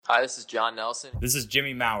Hi, this is John Nelson. This is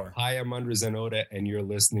Jimmy Maurer. Hi, I'm Andres Zanoda, and you're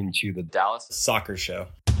listening to the Dallas Soccer Show.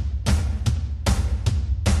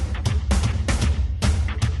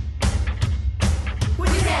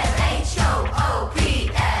 H-O-O-P-S,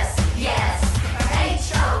 yes.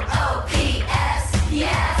 H-O-O-P-S,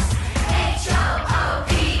 yes.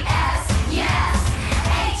 H-O-O-P-S, yes.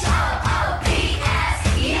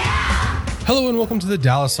 H-O-O-P-S, yeah. Hello and welcome to the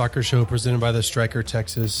Dallas Soccer Show presented by the Striker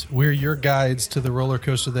Texas. We're your guides to the roller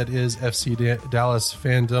coaster that is FC Dallas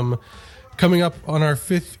fandom. Coming up on our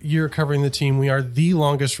fifth year covering the team, we are the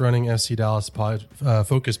longest running FC Dallas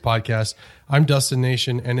focused podcast. I'm Dustin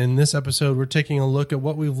Nation, and in this episode, we're taking a look at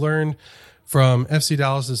what we've learned from FC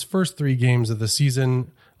Dallas's first three games of the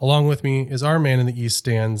season. Along with me is our man in the East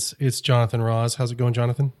stands. It's Jonathan Ross. How's it going,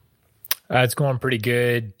 Jonathan? It's going pretty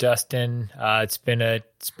good, Dustin. It's been a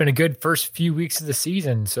good first few weeks of the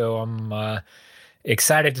season, so I'm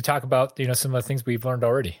excited to talk about some of the things we've learned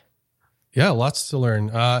already. Yeah, lots to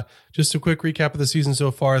learn. Just a quick recap of the season so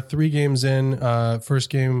far. 3 games in. First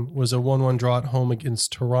game was a 1-1 draw at home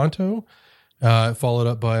against Toronto, followed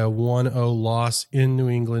up by a 1-0 loss in New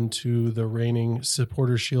England to the reigning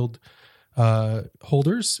Supporters Shield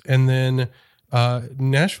holders. And then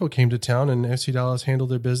Nashville came to town, and FC Dallas handled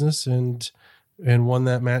their business and won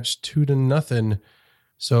that match 2-0.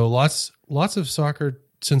 So lots of soccer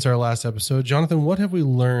since our last episode. Jonathan, what have we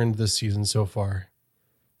learned this season so far?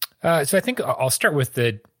 So I think I'll start with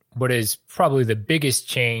what is probably the biggest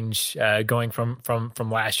change going from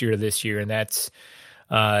last year to this year, and that's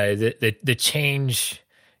the change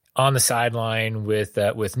on the sideline with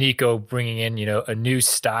Nico bringing in a new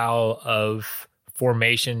style of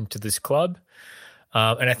formation to this club,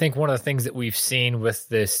 and I think one of the things that we've seen with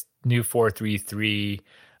this new 4-3-3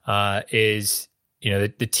 is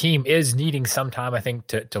the team is needing some time, I think,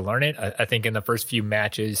 to learn it. I think in the first few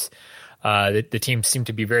matches. The team seemed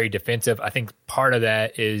to be very defensive. I think part of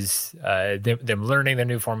that is them learning the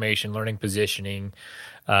new formation, learning positioning,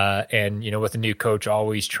 and with a new coach,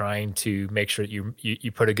 always trying to make sure that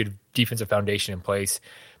you put a good defensive foundation in place.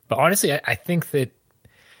 But honestly, I think that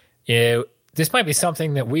this might be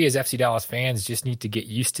something that we as FC Dallas fans just need to get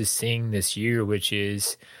used to seeing this year, which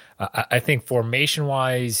is I think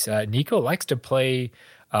formation-wise, Nico likes to play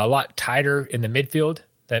a lot tighter in the midfield.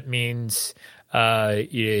 That means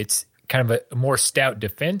it's kind of a more stout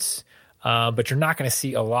defense, but you're not going to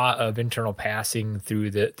see a lot of internal passing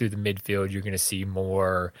through the midfield. You're going to see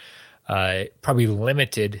more probably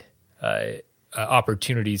limited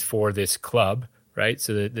opportunities for this club, right?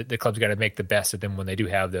 So the club's got to make the best of them when they do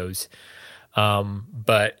have those.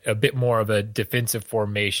 But a bit more of a defensive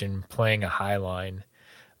formation, playing a high line,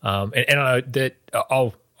 and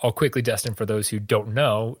I'll quickly, Dustin, for those who don't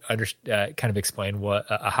know, kind of explain what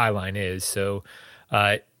a high line is. So.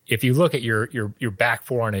 If you look at your back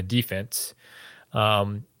four on a defense,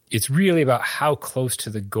 it's really about how close to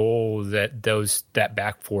the goal that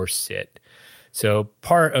back four sit. So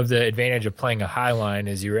part of the advantage of playing a high line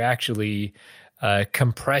is you're actually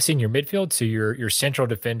compressing your midfield. So your central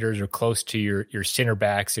defenders are close to your center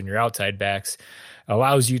backs and your outside backs.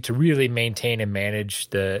 Allows you to really maintain and manage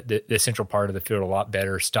the central part of the field a lot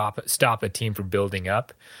better. Stop a team from building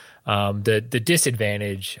up. The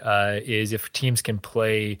disadvantage is if teams can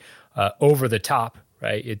play over the top,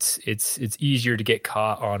 right? It's easier to get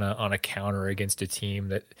caught on a counter against a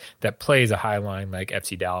team that plays a high line like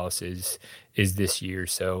FC Dallas is this year.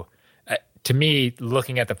 So to me,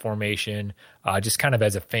 looking at the formation, just kind of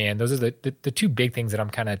as a fan, those are the two big things that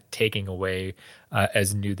I'm kind of taking away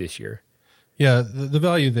as new this year. Yeah, the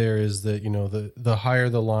value there is that the higher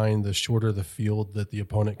the line, the shorter the field that the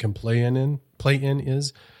opponent can play in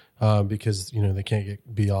is. Because they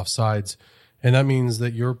can't be offsides, and that means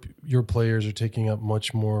that your players are taking up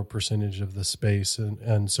much more percentage of the space,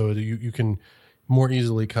 and so you can more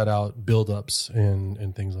easily cut out buildups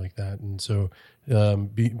and things like that. And so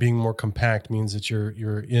being more compact means that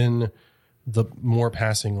you're in the more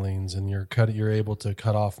passing lanes, and you're able to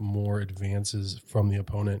cut off more advances from the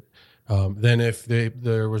opponent than if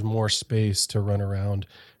there was more space to run around.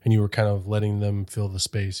 And you were kind of letting them fill the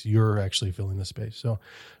space. You're actually filling the space. So,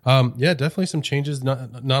 definitely some changes.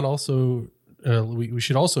 Not also. We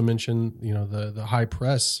should also mention, the high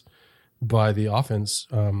press by the offense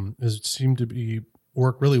has seemed to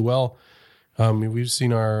work really well. We've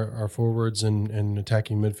seen our forwards and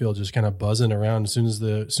attacking midfield just kind of buzzing around as soon as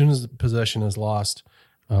the possession is lost.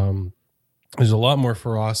 There's a lot more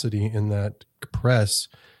ferocity in that press.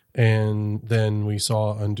 And then we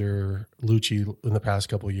saw under Lucci in the past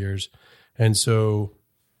couple of years, and so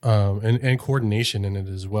and coordination in it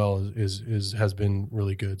as well has been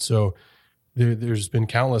really good. So there's been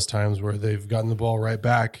countless times where they've gotten the ball right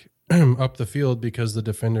back up the field because the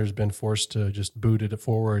defender's been forced to just boot it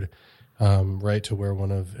forward right to where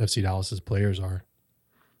one of FC Dallas's players are.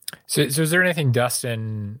 So is there anything,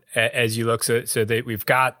 Dustin, as you look, so that we've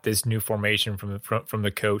got this new formation from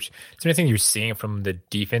the coach? Is there anything you're seeing from the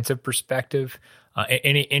defensive perspective?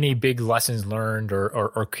 Any big lessons learned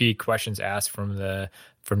or key questions asked from the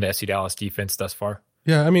FC Dallas defense thus far?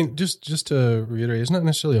 Yeah, I mean, just to reiterate, it's not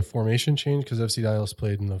necessarily a formation change because FC Dallas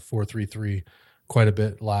played in the 4-3-3 quite a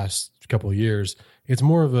bit last couple of years. It's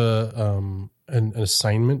more of an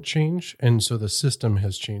assignment change, and so the system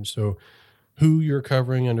has changed. So who you're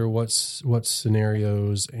covering under what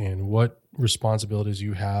scenarios and what responsibilities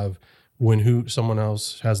you have when someone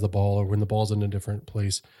else has the ball or when the ball's in a different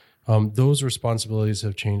place. Those responsibilities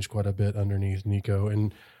have changed quite a bit underneath Nico,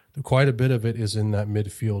 and quite a bit of it is in that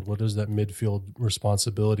midfield. What is that midfield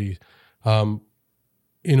responsibility? In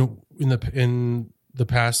the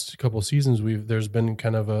past couple of seasons, there's been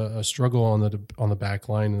kind of a struggle on the back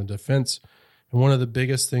line and the defense, and one of the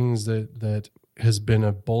biggest things that has been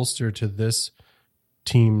a bolster to this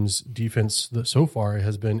team's defense so far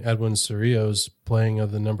has been Edwin Cerrillo's playing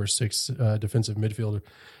of the number 6 defensive midfielder.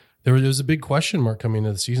 There was a big question mark coming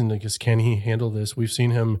into the season because can he handle this? We've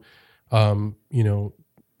seen him,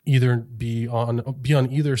 either be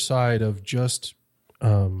on either side of just,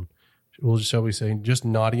 shall we say, just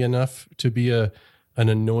naughty enough to be an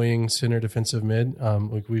annoying center defensive mid.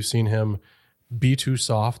 Like we've seen him be too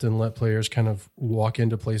soft and let players kind of walk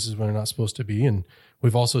into places when they're not supposed to be. And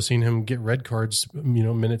we've also seen him get red cards,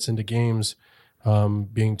 minutes into games,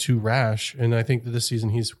 being too rash. And I think that this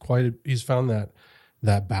season he's found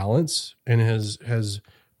that balance and has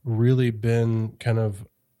really been kind of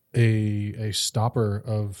a stopper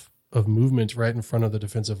of movement right in front of the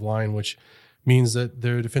defensive line, which means that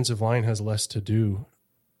their defensive line has less to do.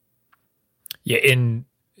 Yeah,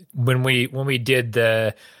 when we did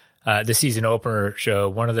the season opener show,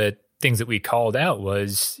 one of the things that we called out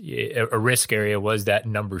was a risk area was that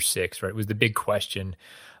number 6, right? It was the big question.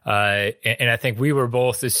 And I think we were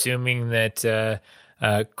both assuming that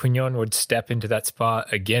Quignon would step into that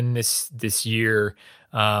spot again this year.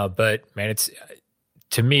 But man, it's,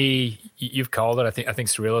 to me, you've called it. I think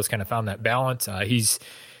Cerrillo's kind of found that balance.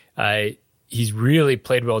 He's really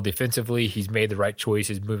played well defensively. He's made the right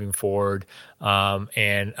choices moving forward.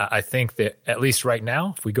 And I think that at least right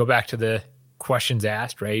now, if we go back to the questions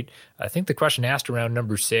asked, right, I think the question asked around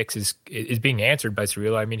number 6 is being answered by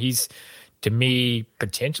Cerrillo. I mean, he's, to me,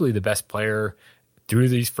 potentially the best player through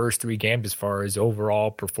these first 3 games as far as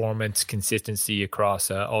overall performance, consistency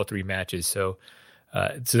across all 3 matches. So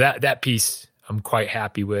that piece I'm quite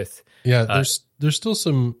happy with. Yeah, there's still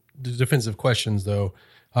some defensive questions though.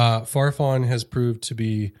 Farfan has proved to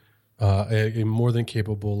be a more than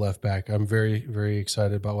capable left back. I'm very, very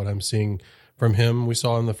excited about what I'm seeing from him. We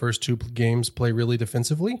saw him the first 2 games play really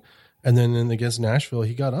defensively, and then against Nashville,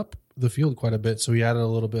 he got up the field quite a bit. So he added a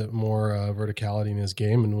little bit more verticality in his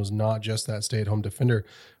game and was not just that stay-at-home defender,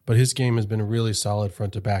 but his game has been really solid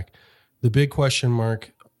front to back. The big question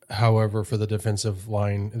mark, however, for the defensive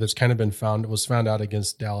line that's kind of been found out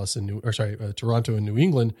against Toronto and New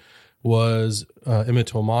England was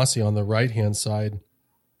Emmett Tomasi on the right-hand side.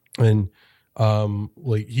 And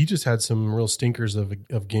he just had some real stinkers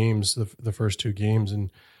of games the first 2 games,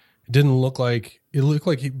 and it looked like it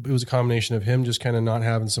was a combination of him just kind of not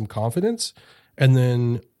having some confidence, and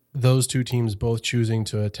then those 2 teams both choosing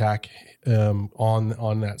to attack on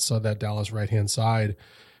that Dallas right-hand side.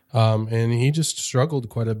 And he just struggled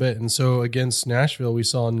quite a bit. And so against Nashville, we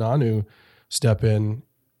saw Nanu step in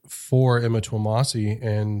for Emma Tomasi,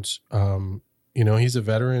 and he's a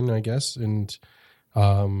veteran, I guess, and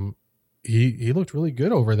he looked really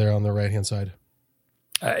good over there on the right-hand side.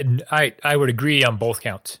 I would agree on both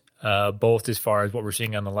counts, both as far as what we're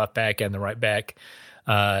seeing on the left back and the right back.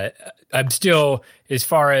 I'm still, as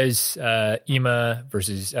far as Ema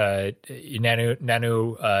versus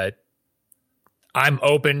Nanu, I'm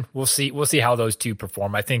open. We'll see how those 2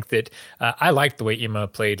 perform. I think that I liked the way Ema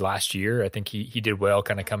played last year. I think he did well,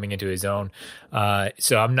 kind of coming into his own.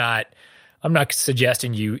 So I'm not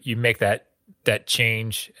suggesting you make that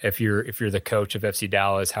change if you're the coach of FC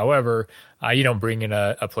Dallas. However, you don't bring in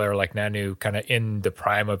a player like Nanu kind of in the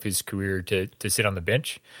prime of his career to sit on the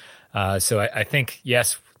bench. So I think,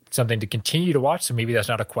 yes, something to continue to watch. So maybe that's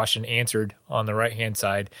not a question answered on the right-hand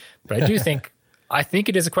side, but I do think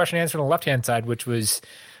it is a question answered on the left-hand side, which was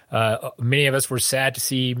many of us were sad to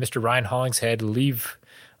see Mr. Ryan Hollingshead leave.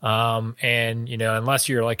 And, unless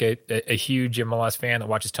you're like a huge MLS fan that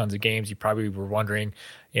watches tons of games, you probably were wondering,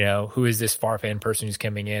 who is this Farfan person who's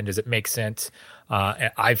coming in? Does it make sense?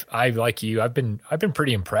 I've like you, I've been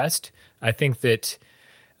pretty impressed. I think that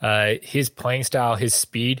his playing style, his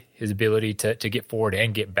speed, his ability to get forward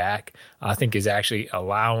and get back, I think is actually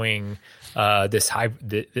allowing this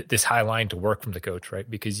high line to work from the coach, right?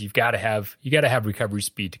 Because you got to have recovery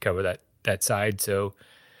speed to cover that side. So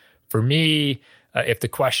for me, if the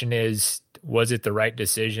question is, was it the right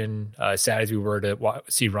decision? Sad as we were to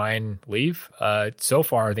see Ryan leave, so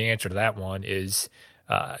far the answer to that one is,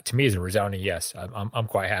 to me, is a resounding yes. I'm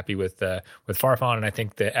quite happy with Farfan, and I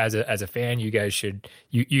think that as a fan, you guys should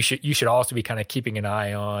also be kind of keeping an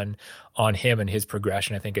eye on him and his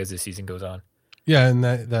progression, I think, as the season goes on. Yeah, and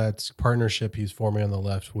that partnership he's forming on the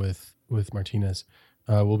left with Martinez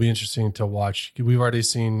will be interesting to watch. We've already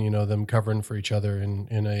seen them covering for each other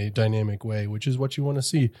in a dynamic way, which is what you want to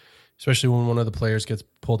see, especially when one of the players gets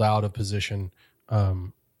pulled out of position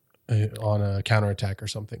on a counterattack or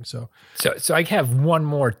something. So I have one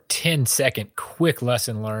more 10-second quick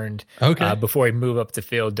lesson learned before we move up the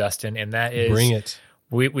field, Dustin, and that is, bring it.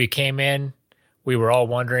 We came in, we were all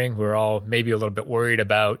wondering, we were all maybe a little bit worried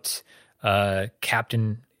about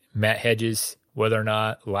Captain Matt Hedges, whether or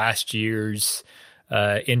not last year's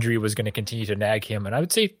injury was going to continue to nag him. And I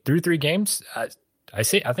would say through 3 games, I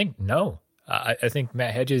think no. I think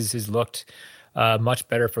Matt Hedges has looked much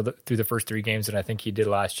better through the first 3 games than I think he did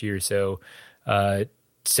last year. So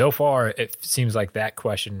far, it seems like that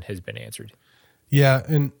question has been answered. Yeah,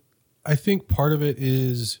 and I think part of it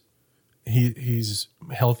is he's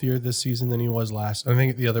healthier this season than he was last. I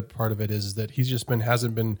think the other part of it is that he's just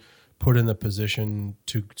hasn't been put in the position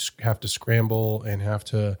to have to scramble and have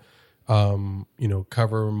to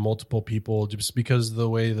cover multiple people, just because of the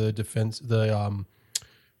way the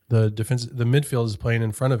midfield is playing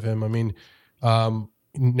in front of him. I mean,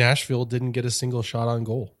 Nashville didn't get a single shot on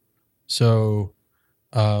goal. So,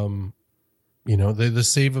 the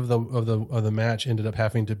save of the match ended up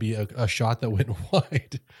having to be a shot that went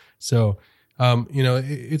wide. So,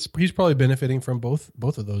 he's probably benefiting from both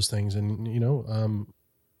of those things. And,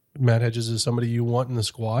 Matt Hedges is somebody you want in the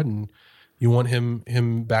squad, and you want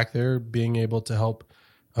him back there being able to help,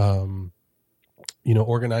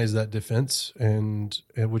 organize that defense, and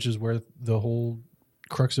which is where the whole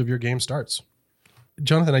crux of your game starts.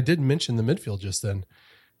 Jonathan, I did mention the midfield just then,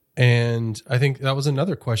 and I think that was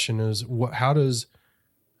another question: is how does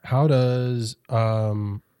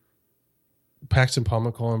Paxton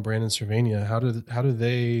Pomykal and Brandon Cervania, how do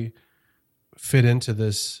they fit into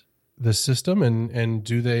this system, and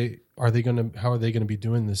how are they going to be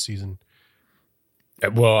doing this season?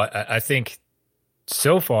 Well, I think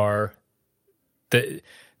so far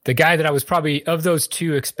the guy that I was probably of those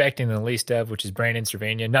 2 expecting the least of, which is Brandon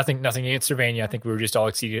Cervania. Nothing against Cervania. I think we were just all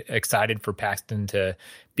excited for Paxton to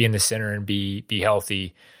be in the center and be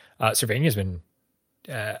healthy. Cervania's been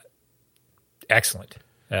excellent.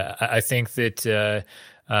 I think that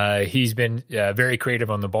he's been very creative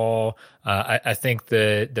on the ball. I think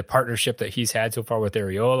the partnership that he's had so far with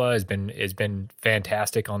Areola has been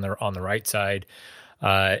fantastic on the right side.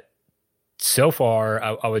 So far,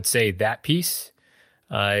 I would say that piece.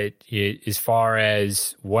 As far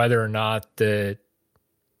as whether or not those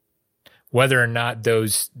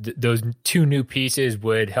 2 new pieces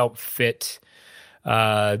would help fit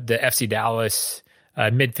the FC Dallas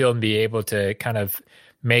midfield and be able to kind of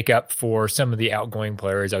make up for some of the outgoing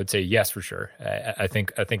players, I would say yes, for sure. I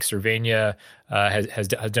think Cervania has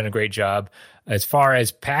done a great job. As far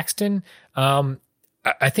as Paxton,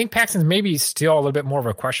 I think Paxton's maybe still a little bit more of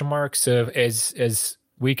a question mark. So as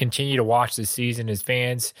we continue to watch this season as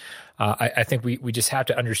fans, I think we just have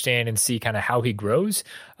to understand and see kind of how he grows.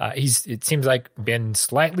 It seems like been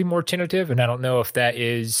slightly more tentative, and I don't know if that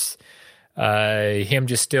is him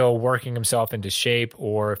just still working himself into shape,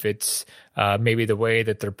 or if it's maybe the way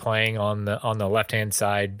that they're playing on the left-hand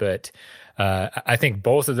side. But I think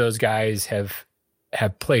both of those guys have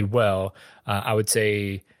played well. I would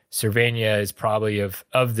say Cervania is probably of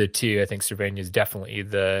the 2. I think Cervania is definitely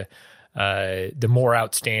the more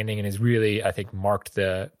outstanding, and has really, I think,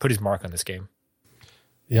 put his mark on this game.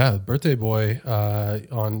 Yeah, birthday boy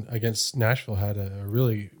against Nashville had a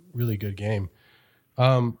really, really good game.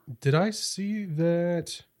 Did I see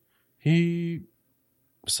that he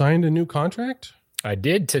signed a new contract? I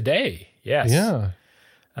did today. Yes. Yeah.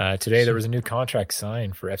 Today there was a new contract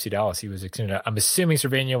signed for FC Dallas. He was extended. I'm assuming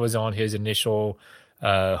Cervania was on his initial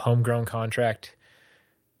homegrown contract.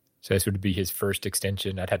 So this would be his first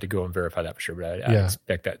extension. I'd have to go and verify that for sure, but I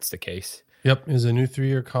expect that's the case. Yep, is a new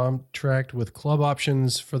 3-year contract with club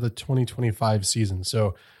options for the 2025 season.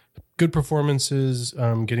 So good performances,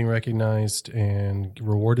 getting recognized and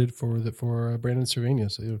rewarded for Brandon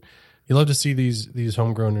Cervania. So you love to see these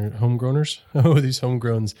homegrowners, these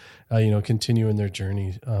homegrowns, continue in their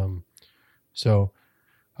journey.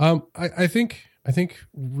 I think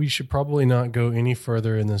we should probably not go any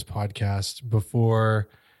further in this podcast before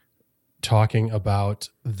talking about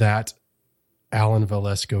that Alan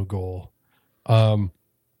Velasco goal. Are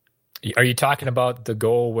you talking about the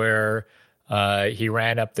goal where he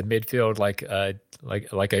ran up the midfield like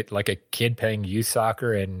a kid playing youth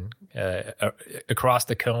soccer and across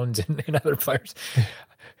the cones and other players?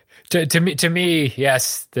 To me,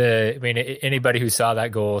 yes. Anybody who saw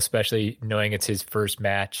that goal, especially knowing it's his first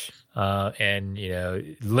match, and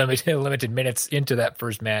limited minutes into that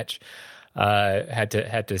first match, had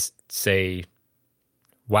to say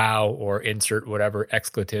wow or insert whatever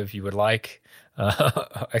expletive you would like.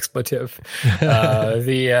 Expletive.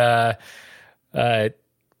 That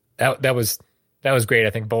was great. I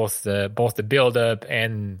think both the build up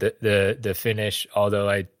and the finish. Although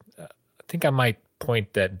I think I might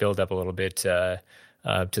point that build up a little bit to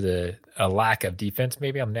a lack of defense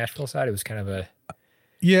maybe on the Nashville side. It was kind of a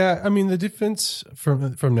the defense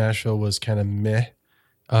from Nashville was kind of meh.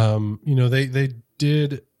 They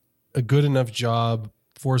did a good enough job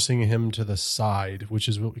forcing him to the side, which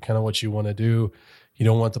is kind of what you want to do. You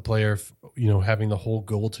don't want the player, having the whole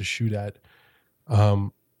goal to shoot at.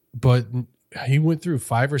 But he went through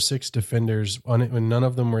 5 or 6 defenders on it, and none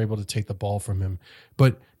of them were able to take the ball from him.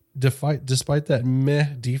 But despite that meh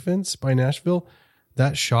defense by Nashville,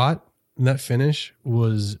 that shot and that finish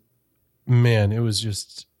was, man, it was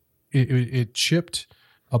just, it chipped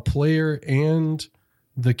a player and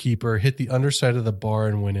the keeper, hit the underside of the bar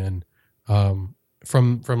and went in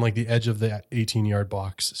from like the edge of the 18-yard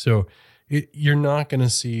box. So you're not going to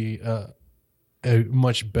see a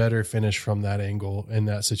much better finish from that angle in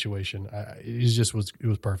that situation. It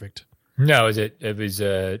was perfect. No, it was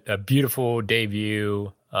a beautiful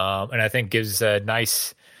debut, and I think gives a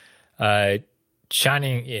nice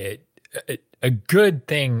shining a good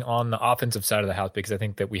thing on the offensive side of the house, because I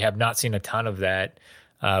think that we have not seen a ton of that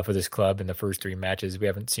for this club in the first 3 matches. We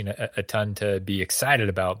haven't seen a ton to be excited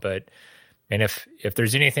about, and if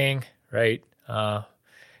there's anything, right,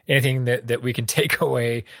 anything that we can take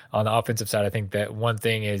away on the offensive side, I think that one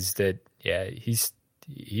thing is that, yeah, he's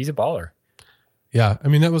a baller. Yeah. I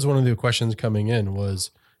mean, that was one of the questions coming in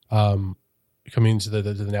was, coming into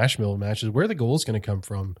the Nashville matches, where the goal is going to come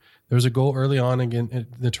from. There was a goal early on again in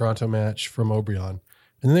the Toronto match from O'Brien,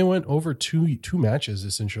 and then they went over two matches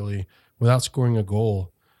essentially without scoring a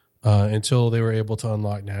goal until they were able to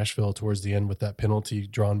unlock Nashville towards the end with that penalty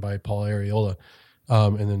drawn by Paul Arriola,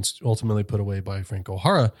 and then ultimately put away by Franco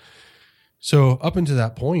Jara. So up until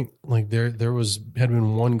that point, like there had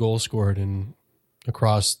been 1 goal scored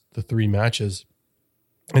across the 3 matches.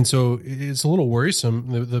 And so it's a little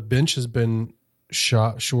worrisome. The bench has been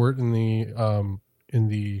shot short in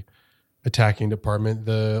the attacking department.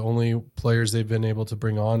 The only players they've been able to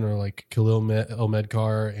bring on are like Khalil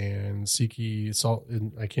Elmedkar and Siki Salt.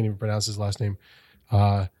 I can't even pronounce his last name.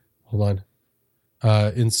 Hold on.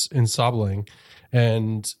 In Sabling.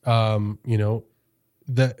 And,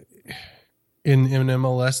 that in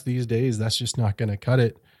MLS these days, that's just not going to cut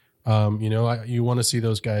it. You want to see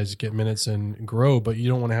those guys get minutes and grow, but you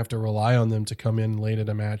don't want to have to rely on them to come in late in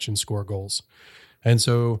a match and score goals. And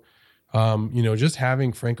so, just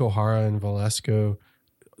having Franco Jara and Velasco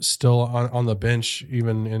still on the bench,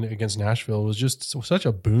 even against Nashville, was just such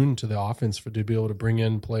a boon to the offense to be able to bring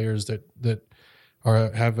in players that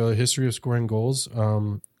have a history of scoring goals.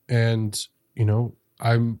 I'm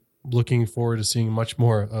looking forward to seeing much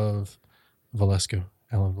more of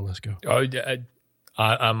Alan Velasco. Oh,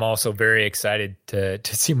 I'm also very excited to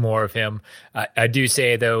see more of him. I do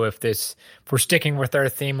say, though, if we're sticking with our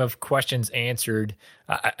theme of questions answered,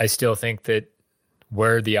 I still think that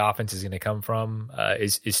where the offense is going to come from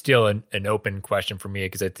is still an open question for me,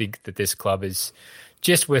 because I think that this club is,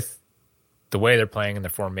 just with the way they're playing in the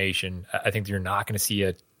formation, I think you're not going to see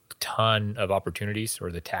a ton of opportunities,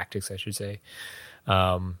 or the tactics, I should say.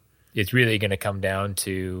 It's really going to come down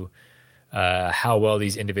to how well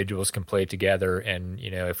these individuals can play together, and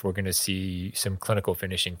if we're going to see some clinical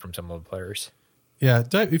finishing from some of the players. Yeah,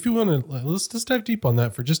 if you want to, let's dive deep on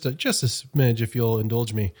that for just a smidge, if you'll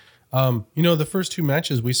indulge me. The first 2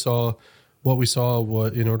 matches we saw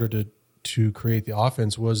what in order to create the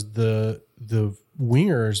offense was the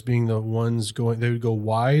wingers being the ones going. They would go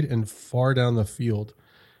wide and far down the field,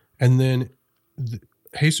 and then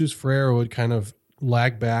Jesus Ferreira would kind of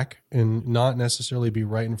lag back and not necessarily be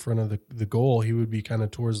right in front of the goal. He would be kind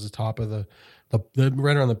of towards the top of the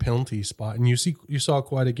right around the penalty spot. And you saw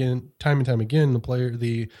quite again, time and time again,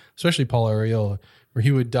 especially Paul Arriola, where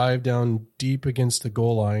he would dive down deep against the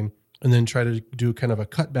goal line, and then try to do kind of a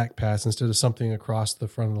cutback pass instead of something across the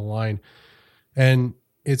front of the line. And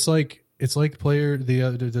it's like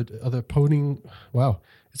the other opposing. Wow,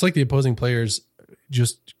 it's like the opposing players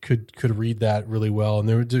just could read that really well, and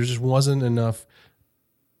there just wasn't enough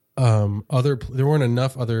there weren't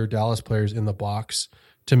enough other Dallas players in the box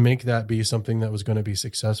to make that be something that was going to be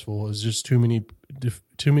successful. It was just too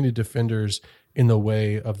many defenders in the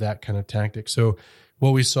way of that kind of tactic. So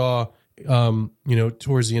what we saw,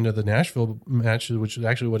 towards the end of the Nashville match, which is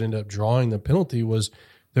actually what ended up drawing the penalty, was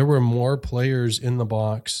there were more players in the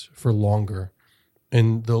box for longer.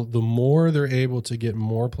 And the more they're able to get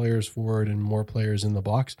more players forward and more players in the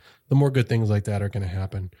box, the more good things like that are going to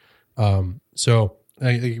happen.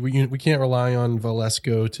 We can't rely on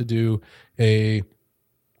Velasco to do a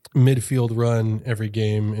midfield run every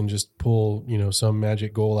game and just pull, some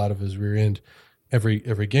magic goal out of his rear end every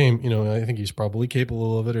game. I think he's probably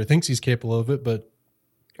capable of it, or thinks he's capable of it, but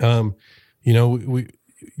you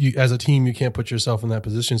as a team, you can't put yourself in that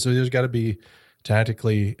position. So there's got to be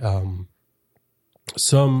tactically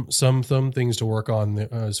some things to work on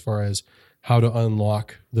as far as how to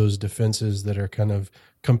unlock those defenses that are kind of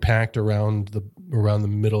compact around the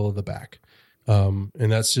middle of the back. And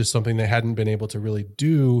that's just something they hadn't been able to really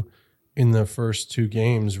do in the first two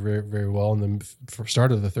games very, very well in the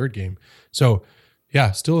start of the third game. So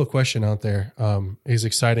yeah, still a question out there. As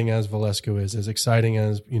exciting as Velasco is, as exciting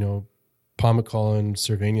as, Pomykal and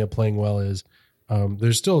Cervania playing well is,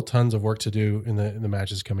 there's still tons of work to do in the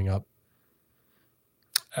matches coming up.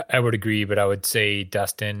 I would agree, but I would say,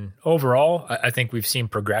 Dustin, overall, I think we've seen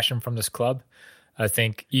progression from this club. I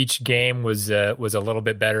think each game was a little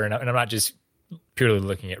bit better, and I'm not just purely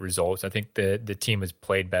looking at results. I think the team has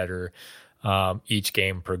played better each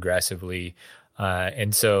game progressively,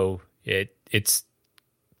 and so it's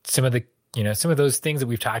some of those things that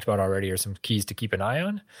we've talked about already are some keys to keep an eye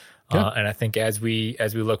on. Yeah. And I think as we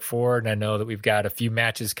look forward, and I know that we've got a few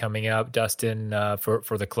matches coming up, Dustin,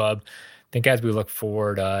 for the club. I think as we look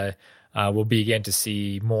forward, we'll begin to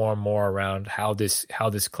see more and more around how this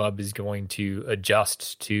club is going to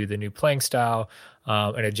adjust to the new playing style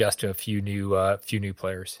and adjust to a few new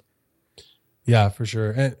players. Yeah, for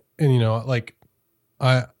sure. And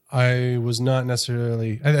I was not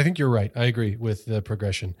necessarily. I think you're right. I agree with the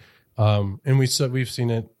progression. And we've seen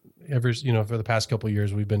it ever. For the past couple of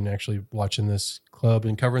years, we've been actually watching this club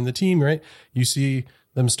and covering the team. Right, you see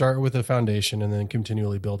them start with a foundation and then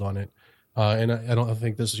continually build on it. And I don't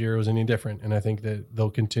think this year was any different. And I think that they'll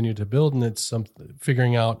continue to build, and it's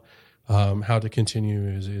figuring out how to continue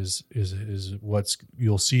is what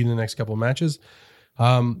you'll see in the next couple of matches.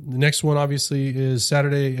 The next one obviously is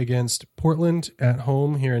Saturday against Portland at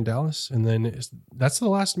home here in Dallas. And then that's the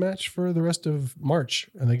last match for the rest of March,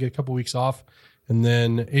 and they get a couple weeks off. And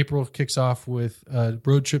then April kicks off with a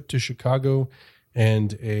road trip to Chicago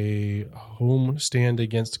and a home stand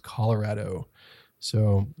against Colorado.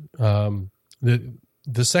 So the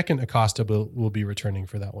second Acosta will be returning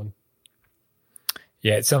for that one.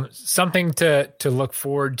 Yeah, it's something to look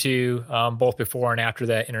forward to both before and after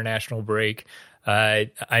that international break.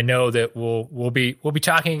 I know that we'll be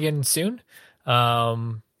talking again soon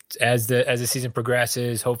as the season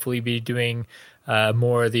progresses. Hopefully, be doing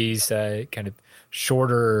more of these kind of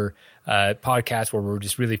shorter podcasts where we're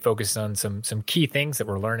just really focused on some key things that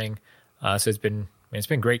we're learning. So it's been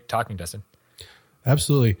great talking, Dustin.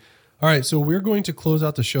 Absolutely. All right, so we're going to close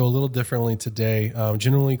out the show a little differently today.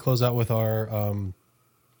 Generally, close out with our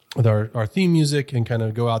theme music and kind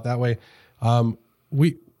of go out that way.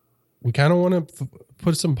 We kind of want to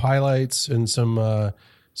put some highlights and some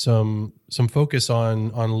focus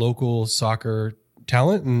on local soccer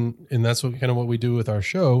talent, and that's what we do with our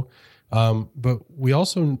show. But we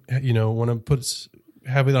also want to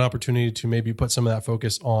have an opportunity to maybe put some of that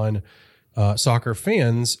focus on soccer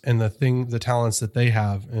fans and the talents that they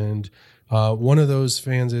have. And one of those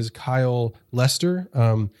fans is Kyle Lester,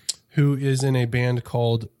 who is in a band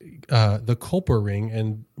called the Culper Ring,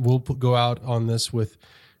 and we'll go out on this with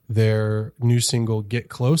their new single Get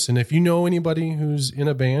Close. And if you know anybody who's in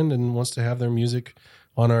a band and wants to have their music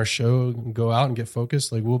on our show, go out and get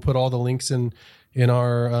focused. We'll put all the links in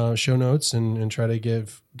our show notes and try to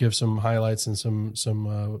give some highlights and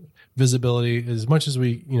some visibility as much as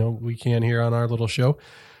we can here on our little show.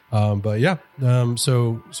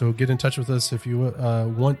 So get in touch with us if you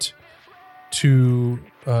want to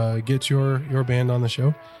get your band on the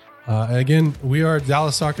show. Again, we are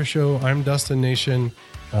Dallas Soccer Show. I'm Dustin Nation.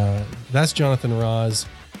 That's Jonathan Roz.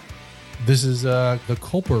 This is the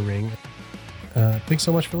Culper Ring. Thanks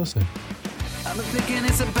so much for listening. I've been thinking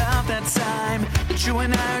it's about that time that you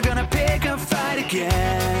and I are gonna pick a fight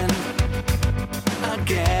again.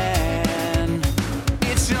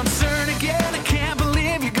 It's your turn again, I can't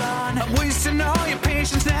believe you're gone. I'm wasting all your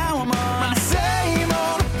patience, now I'm on the same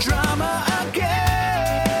old drama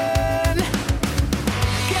again.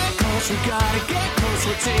 Get close, we gotta get close,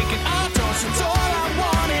 we're taking our toss. It's all I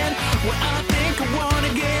wanted, what I think I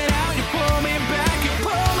wanna get